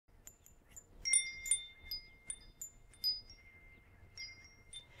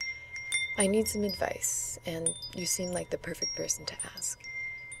I need some advice, and you seem like the perfect person to ask.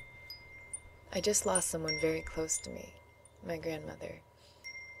 I just lost someone very close to me, my grandmother.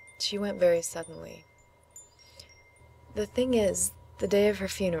 She went very suddenly. The thing is, the day of her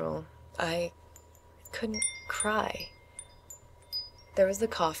funeral, I couldn't cry. There was the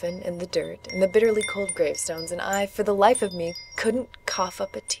coffin and the dirt and the bitterly cold gravestones, and I, for the life of me, couldn't cough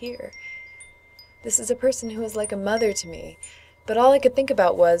up a tear. This is a person who is like a mother to me, but all I could think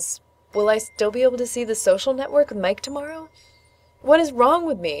about was, will I still be able to see The Social Network with Mike tomorrow? What is wrong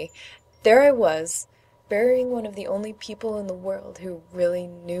with me? There I was, burying one of the only people in the world who really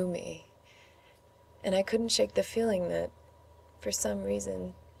knew me. And I couldn't shake the feeling that, for some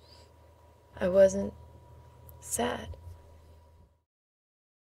reason, I wasn't sad.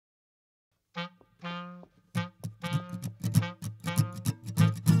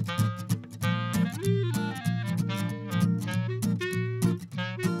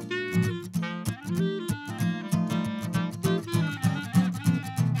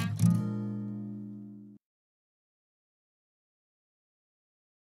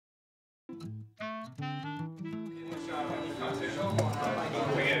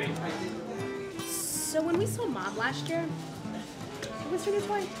 So when we saw Mom last year, who was her new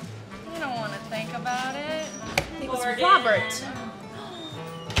toy? You don't want to think about it. It was Robert.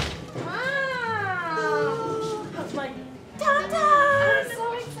 Wow! How's my Dada! I'm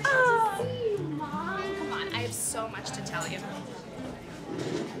so excited to see you, Mom. Come on, I have so much to tell you.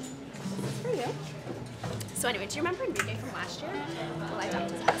 For you. So anyway, do you remember Enrique from last year? Well, I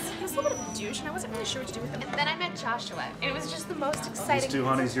adopted his house. He was a little bit of a douche, and I wasn't really sure what to do with him. And then I met Joshua, and it was just the most exciting. These two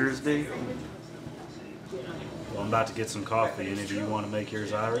honeys yours, D? Well, I'm about to get some coffee. Any of you want to make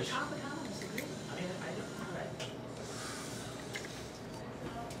yours Irish?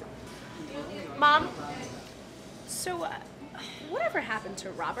 Mom, so whatever happened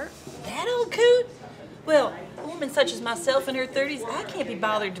to Robert? That old coot? Well, a woman such as myself in her 30s, I can't be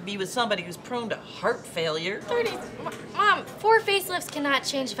bothered to be with somebody who's prone to heart failure. 30s. Mom, 4 facelifts cannot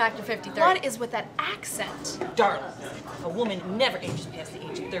change factor 50/30. What is with that accent? Darling, a woman never ages past the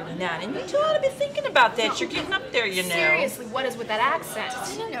age of 39, and you two ought to be thinking about that. You're getting up there, you know. Seriously, what is with that accent?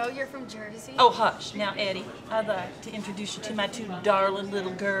 Did you know you're from Jersey? Oh, hush. Now, Eddie, I'd like to introduce you to my two darling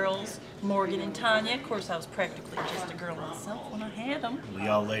little girls, Morgan and Tanya. Of course, I was practically just a girl myself when I had them. Well,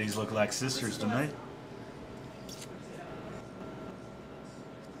 y'all ladies look like sisters to me.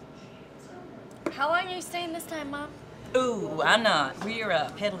 How long are you staying this time, Mom? Ooh, I'm not. We're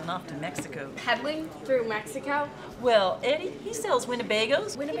pedaling off to Mexico. Peddling through Mexico? Well, Eddie, he sells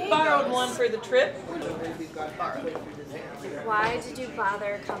Winnebagos. Winnebagos. He borrowed one for the trip. Why did you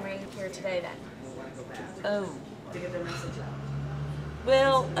bother coming here today then? Oh.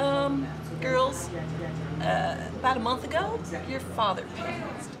 Well, girls, about a month ago, your father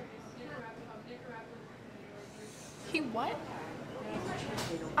passed. He what?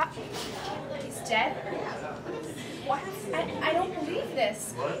 He's dead? What? I don't believe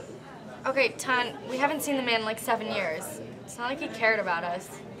this. Okay, Tan, we haven't seen the man in like 7 years. It's not like he cared about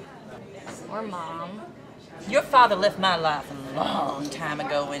us. Or Mom. Your father left my life a long time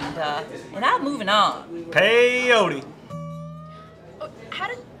ago, and I'm moving on. Peyote. Oh, how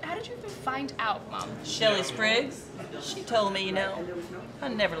did you even find out, Mom? Shelley Spriggs, she told me, you know. I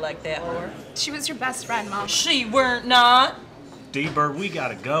never liked that whore. She was your best friend, Mom. She weren't not. D-Bird, we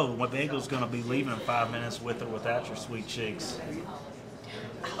gotta go. Winnebago's gonna be leaving in 5 minutes with or without your sweet cheeks.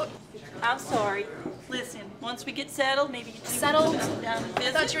 I'm sorry. Listen, once we get settled, maybe you two Settled? can come down and I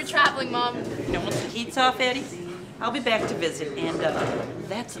visit. thought you were traveling, Mom. You know, once the heat's off, Eddie, I'll be back to visit, and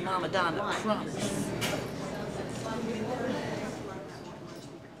that's a Mama Donna promise.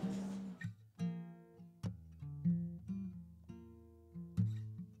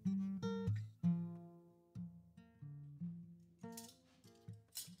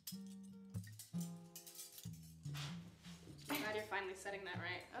 Glad you're finally setting that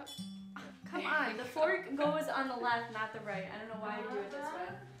right. Oh. Come on, the fork goes on the left, not the right. I don't know why you do it this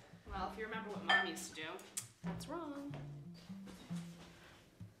way. Well, if you remember what Mom used to do, that's wrong.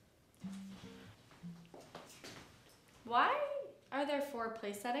 Why are there 4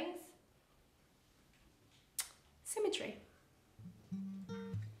 place settings? Symmetry.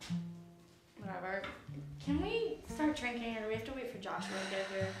 Whatever. Can we start drinking or do we have to wait for Joshua to get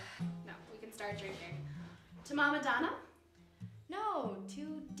here? No, we can start drinking. To Mama Donna? No,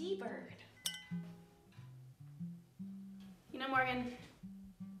 to D-Bird. You know, Morgan,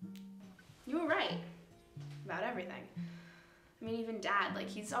 you were right about everything. I mean, even Dad, like,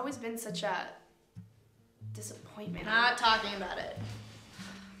 he's always been such a disappointment. Not talking about it.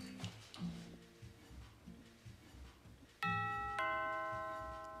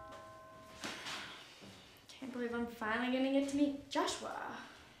 believe I'm finally gonna get to meet Joshua.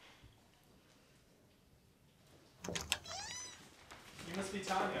 You must be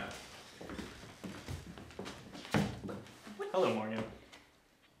Tanya. Hello, Morgan.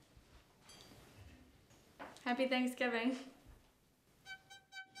 Happy Thanksgiving.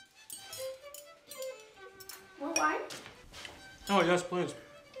 More wine? Oh, yes, please.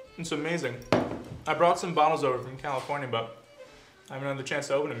 It's amazing. I brought some bottles over from California, but I haven't had the chance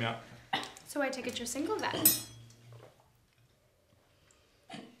to open them yet. So I take it you're single then?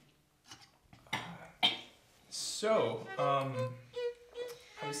 So, I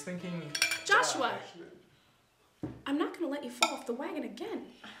was thinking... Joshua! I'm not gonna let you fall off the wagon again.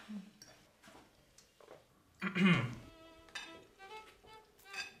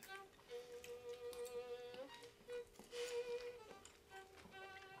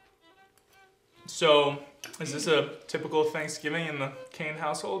 So, is this a typical Thanksgiving in the Kane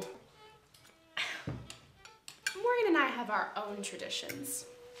household? Morgan and I have our own traditions.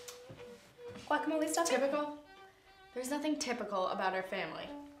 Guacamole stuffing? Typical? There's nothing typical about our family.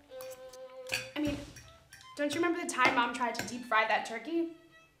 I mean, don't you remember the time Mom tried to deep fry that turkey?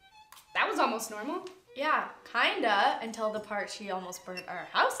 That was almost normal. Yeah, kinda, until the part she almost burnt our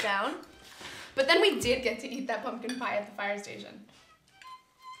house down. But then we did get to eat that pumpkin pie at the fire station.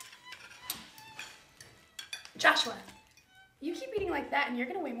 Joshua, you keep eating like that and you're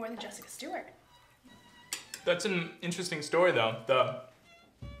gonna weigh more than Jessica Stewart. That's an interesting story, though. The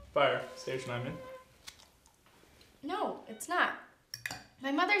fire station I'm in. No, it's not.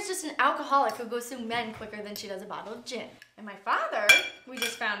 My mother's just an alcoholic who goes through men quicker than she does a bottle of gin. And my father, we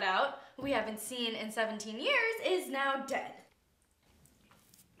just found out, who we haven't seen in 17 years, is now dead.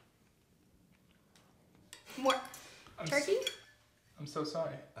 More turkey? I'm so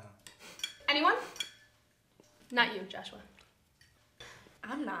sorry. Anyone? Not you, Joshua.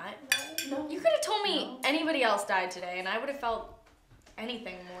 I'm not. No. You could have told me anybody else died today, and I would have felt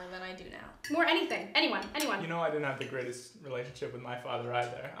anything more than I do now. More anything. Anyone. You know, I didn't have the greatest relationship with my father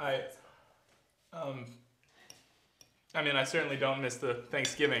either. I mean, I certainly don't miss the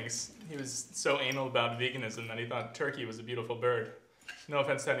Thanksgivings. He was so anal about veganism that he thought turkey was a beautiful bird. No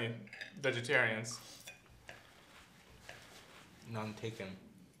offense to any vegetarians. None taken.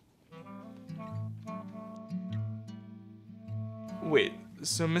 Wait,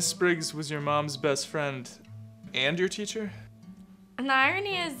 so Miss Spriggs was your mom's best friend and your teacher? And the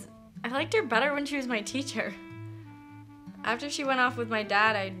irony is, I liked her better when she was my teacher. After she went off with my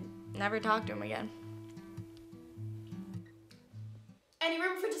dad, I never talked to him again. Any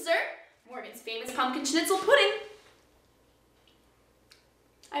room for dessert? Morgan's famous pumpkin schnitzel pudding.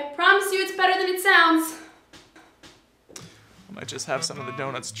 I promise you it's better than it sounds. I might just have some of the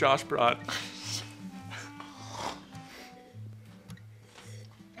donuts Josh brought.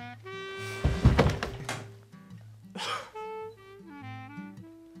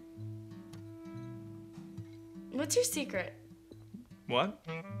 What's your secret? What?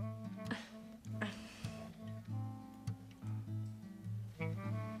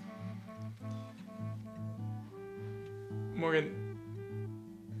 Morgan,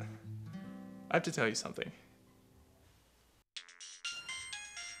 I have to tell you something.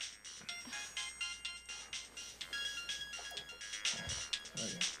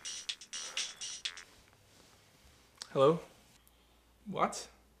 Hello? What?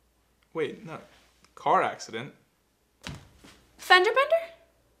 Wait, not car accident. Fender bender?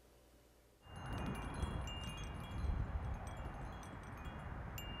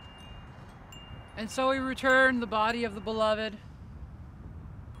 And so we return the body of the beloved,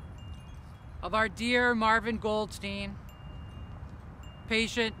 of our dear Marvin Goldstein,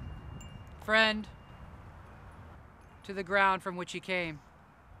 patient, friend, to the ground from which he came.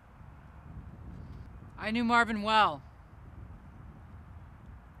 I knew Marvin well.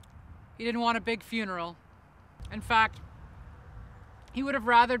 He didn't want a big funeral. In fact, he would have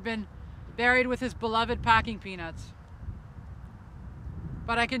rather been buried with his beloved packing peanuts.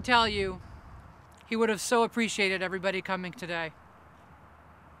 But I can tell you, he would have so appreciated everybody coming today.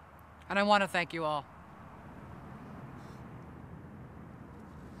 And I want to thank you all.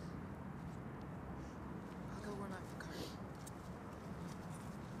 I'll go warm up the car.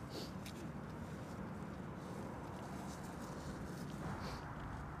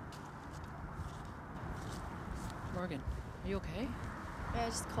 Morgan, are you okay? Yeah,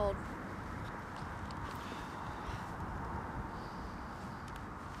 it's just cold.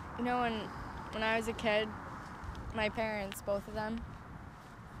 You know, when I was a kid, my parents, both of them,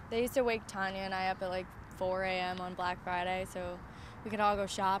 they used to wake Tanya and I up at like 4 a.m. on Black Friday so we could all go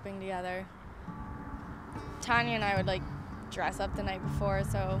shopping together. Tanya and I would like dress up the night before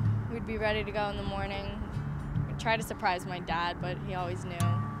so we'd be ready to go in the morning. try to surprise my dad, but he always knew.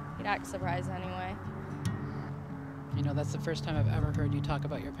 He'd act surprised anyway. You know, that's the first time I've ever heard you talk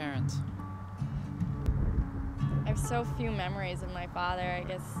about your parents. I have so few memories of my father, I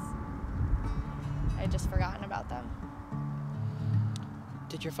guess I'd just forgotten about them.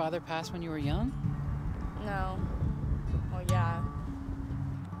 Did your father pass when you were young? No. Well, yeah.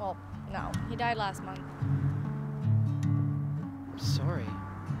 Well, no. He died last month. Sorry.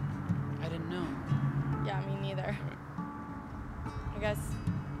 I didn't know. Yeah, me neither. I guess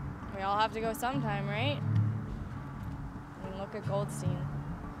we all have to go sometime, right? I mean, look at Goldstein.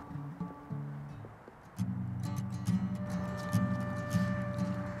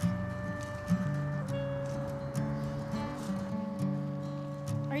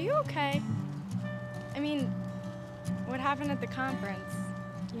 Are you okay? I mean, what happened at the conference?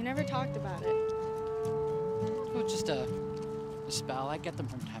 You never talked about it. Oh, just a spell. I get them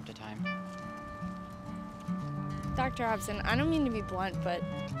from time to time. Dr. Hobson, I don't mean to be blunt, but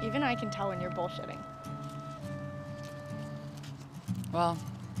even I can tell when you're bullshitting. Well,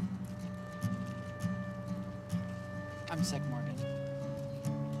 I'm sick, Morgan.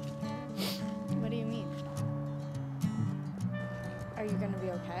 What do you mean? Are you gonna be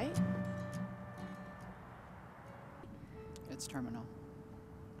okay? It's terminal.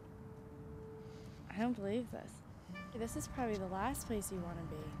 I don't believe this. This is probably the last place you want to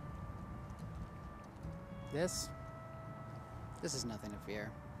be. This is nothing to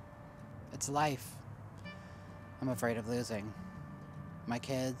fear. It's life. I'm afraid of losing my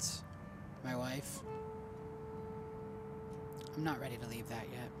kids, my wife. I'm not ready to leave that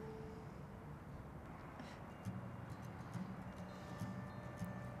yet.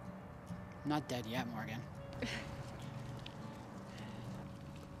 I'm not dead yet, Morgan.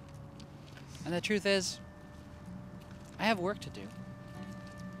 And the truth is, I have work to do.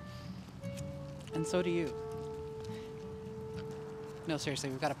 And so do you. No, seriously,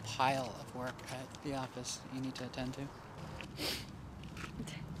 we've got a pile of work at the office you need to attend to.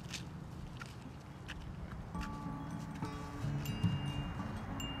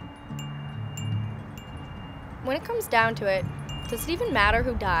 When it comes down to it, does it even matter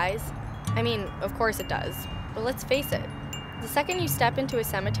who dies? I mean, of course it does. But let's face it. The second you step into a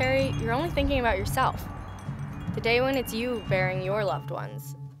cemetery, you're only thinking about yourself. The day when it's you burying your loved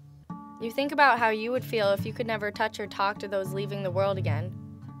ones. You think about how you would feel if you could never touch or talk to those leaving the world again,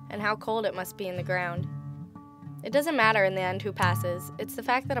 and how cold it must be in the ground. It doesn't matter in the end who passes, it's the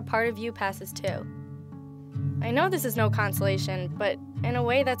fact that a part of you passes too. I know this is no consolation, but in a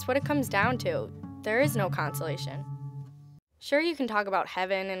way that's what it comes down to. There is no consolation. Sure, you can talk about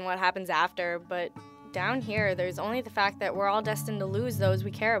heaven and what happens after, but down here, there's only the fact that we're all destined to lose those we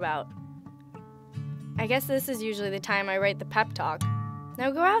care about. I guess this is usually the time I write the pep talk. Now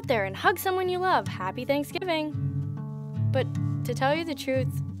go out there and hug someone you love. Happy Thanksgiving. But to tell you the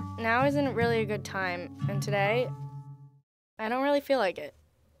truth, now isn't really a good time, and today, I don't really feel like it.